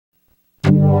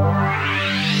The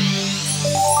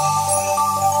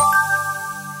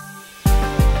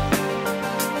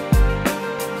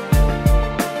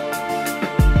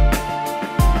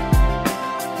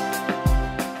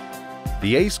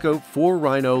aScope 4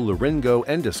 RhinoLaryngo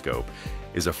endoscope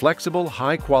is a flexible,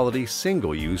 high-quality,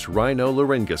 single-use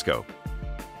rhino-laryngoscope.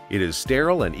 It is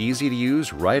sterile and easy to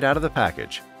use right out of the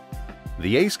package.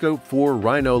 The aScope 4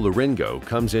 RhinoLaryngo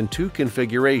comes in two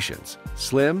configurations,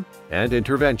 Slim and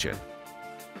Intervention.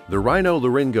 The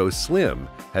RhinoLaryngo Slim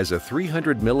has a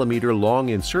 300 mm long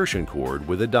insertion cord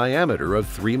with a diameter of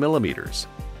 3 mm.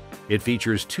 It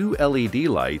features two LED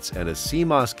lights and a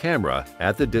CMOS camera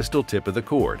at the distal tip of the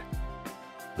cord.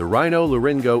 The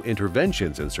RhinoLaryngo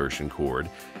Intervention's insertion cord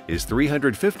is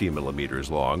 350 mm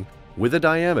long with a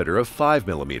diameter of 5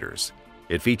 mm.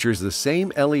 It features the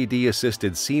same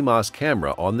LED-assisted CMOS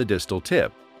camera on the distal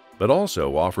tip, but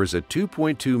also offers a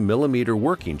 2.2 mm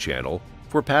working channel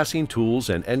for passing tools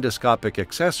and endoscopic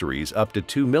accessories up to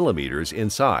 2 mm in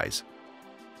size.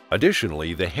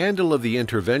 Additionally, the handle of the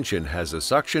Intervention has a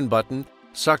suction button,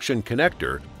 suction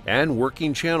connector, and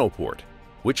working channel port,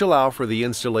 which allow for the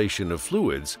installation of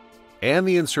fluids and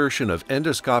the insertion of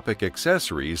endoscopic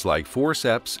accessories like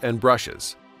forceps and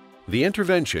brushes. The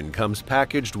Intervention comes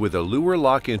packaged with a luer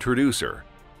lock introducer,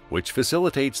 which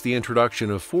facilitates the introduction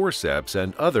of forceps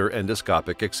and other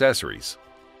endoscopic accessories.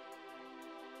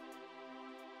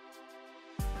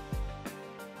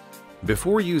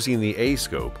 Before using the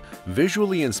aScope,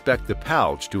 visually inspect the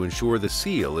pouch to ensure the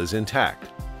seal is intact.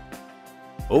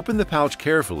 Open the pouch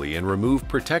carefully and remove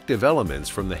protective elements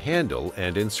from the handle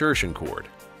and insertion cord.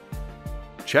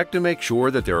 Check to make sure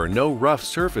that there are no rough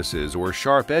surfaces or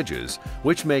sharp edges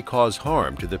which may cause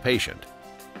harm to the patient.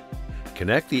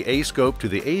 Connect the aScope to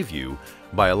the A-view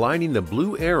by aligning the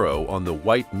blue arrow on the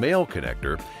white male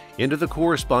connector into the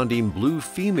corresponding blue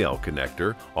female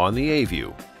connector on the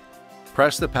A-view.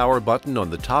 Press the power button on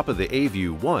the top of the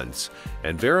A-view once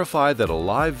and verify that a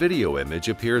live video image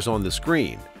appears on the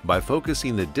screen by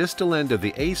focusing the distal end of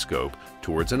the aScope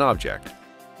towards an object.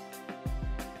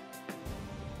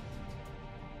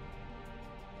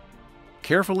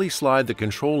 Carefully slide the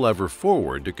control lever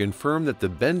forward to confirm that the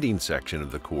bending section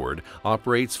of the cord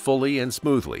operates fully and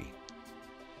smoothly.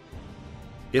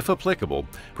 If applicable,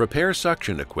 prepare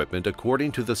suction equipment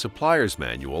according to the supplier's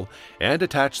manual and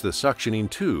attach the suctioning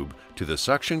tube to the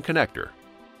suction connector.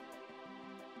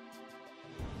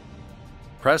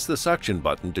 Press the suction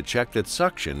button to check that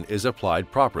suction is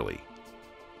applied properly.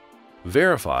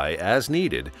 Verify, as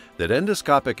needed, that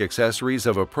endoscopic accessories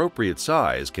of appropriate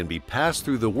size can be passed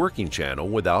through the working channel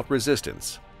without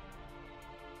resistance.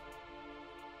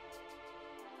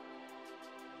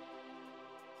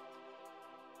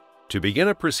 To begin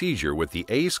a procedure with the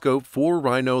aScope 4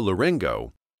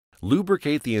 RhinoLaryngo,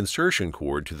 lubricate the insertion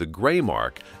cord to the gray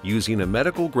mark using a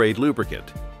medical-grade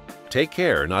lubricant. Take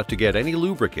care not to get any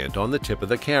lubricant on the tip of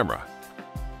the camera.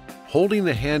 Holding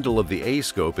the handle of the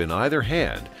aScope in either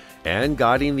hand and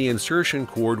guiding the insertion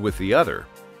cord with the other,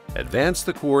 advance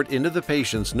the cord into the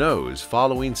patient's nose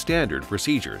following standard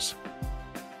procedures.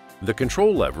 The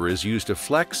control lever is used to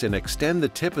flex and extend the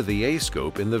tip of the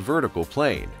aScope in the vertical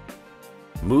plane.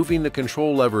 Moving the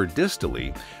control lever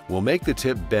distally will make the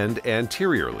tip bend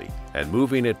anteriorly, and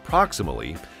moving it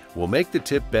proximally will make the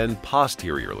tip bend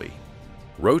posteriorly.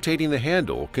 Rotating the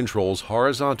handle controls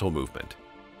horizontal movement.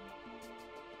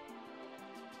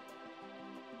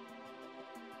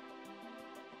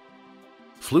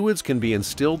 Fluids can be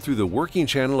instilled through the working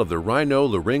channel of the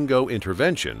RhinoLaryngo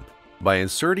Intervention by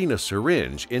inserting a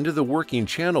syringe into the working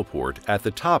channel port at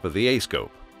the top of the aScope.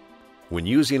 When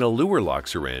using a luer lock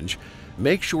syringe,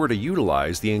 make sure to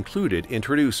utilize the included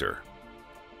introducer.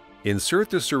 Insert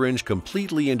the syringe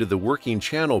completely into the working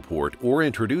channel port or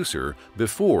introducer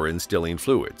before instilling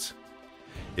fluids.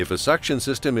 If a suction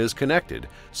system is connected,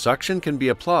 suction can be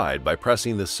applied by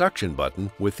pressing the suction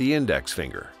button with the index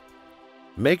finger.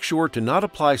 Make sure to not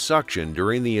apply suction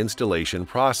during the installation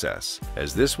process,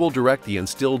 as this will direct the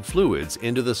instilled fluids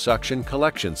into the suction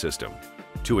collection system.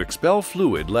 To expel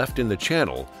fluid left in the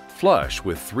channel, flush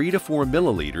with 3 to 4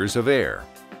 milliliters of air.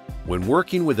 When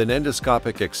working with an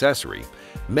endoscopic accessory,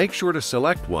 make sure to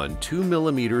select one 2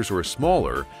 millimeters or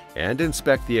smaller and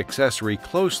inspect the accessory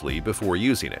closely before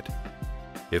using it.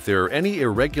 If there are any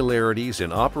irregularities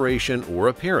in operation or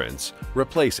appearance,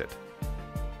 replace it.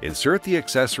 Insert the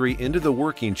accessory into the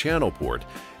working channel port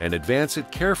and advance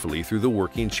it carefully through the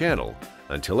working channel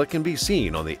until it can be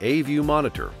seen on the A-view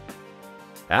monitor.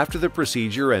 After the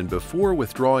procedure and before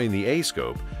withdrawing the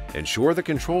aScope, ensure the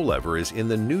control lever is in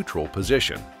the neutral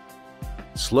position.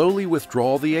 Slowly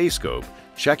withdraw the aScope,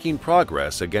 checking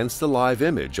progress against the live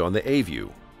image on the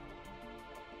A-view.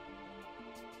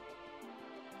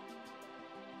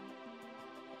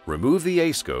 remove the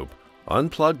aScope,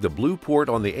 unplug the blue port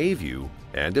on the A-view,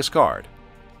 and discard.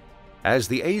 As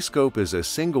the aScope is a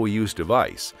single-use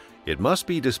device, it must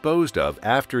be disposed of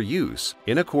after use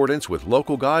in accordance with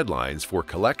local guidelines for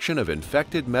collection of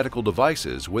infected medical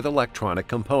devices with electronic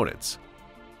components.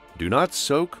 Do not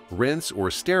soak, rinse, or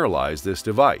sterilize this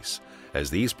device, as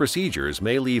these procedures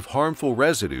may leave harmful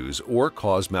residues or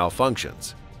cause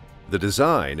malfunctions. The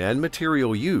design and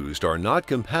material used are not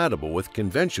compatible with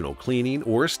conventional cleaning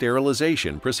or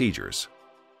sterilization procedures.